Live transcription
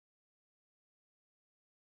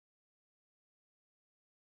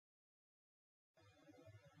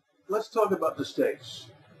Let's talk about mistakes.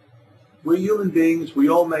 We're human beings. We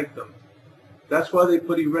all make them. That's why they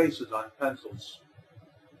put erasers on pencils.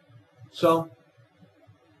 So,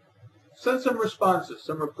 send some responses,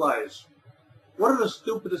 some replies. What are the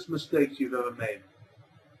stupidest mistakes you've ever made?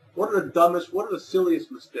 What are the dumbest, what are the silliest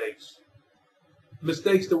mistakes?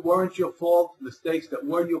 Mistakes that weren't your fault, mistakes that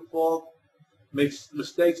were your fault,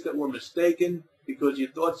 mistakes that were mistaken because you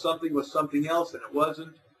thought something was something else and it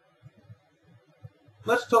wasn't.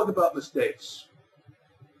 Let's talk about mistakes.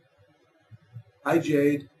 Hi,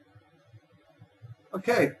 Jade.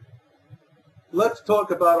 Okay, let's talk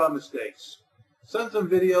about our mistakes. Send some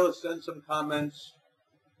videos, send some comments.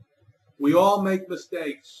 We all make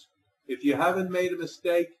mistakes. If you haven't made a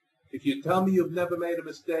mistake, if you tell me you've never made a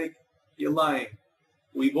mistake, you're lying.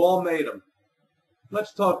 We've all made them.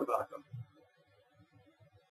 Let's talk about them.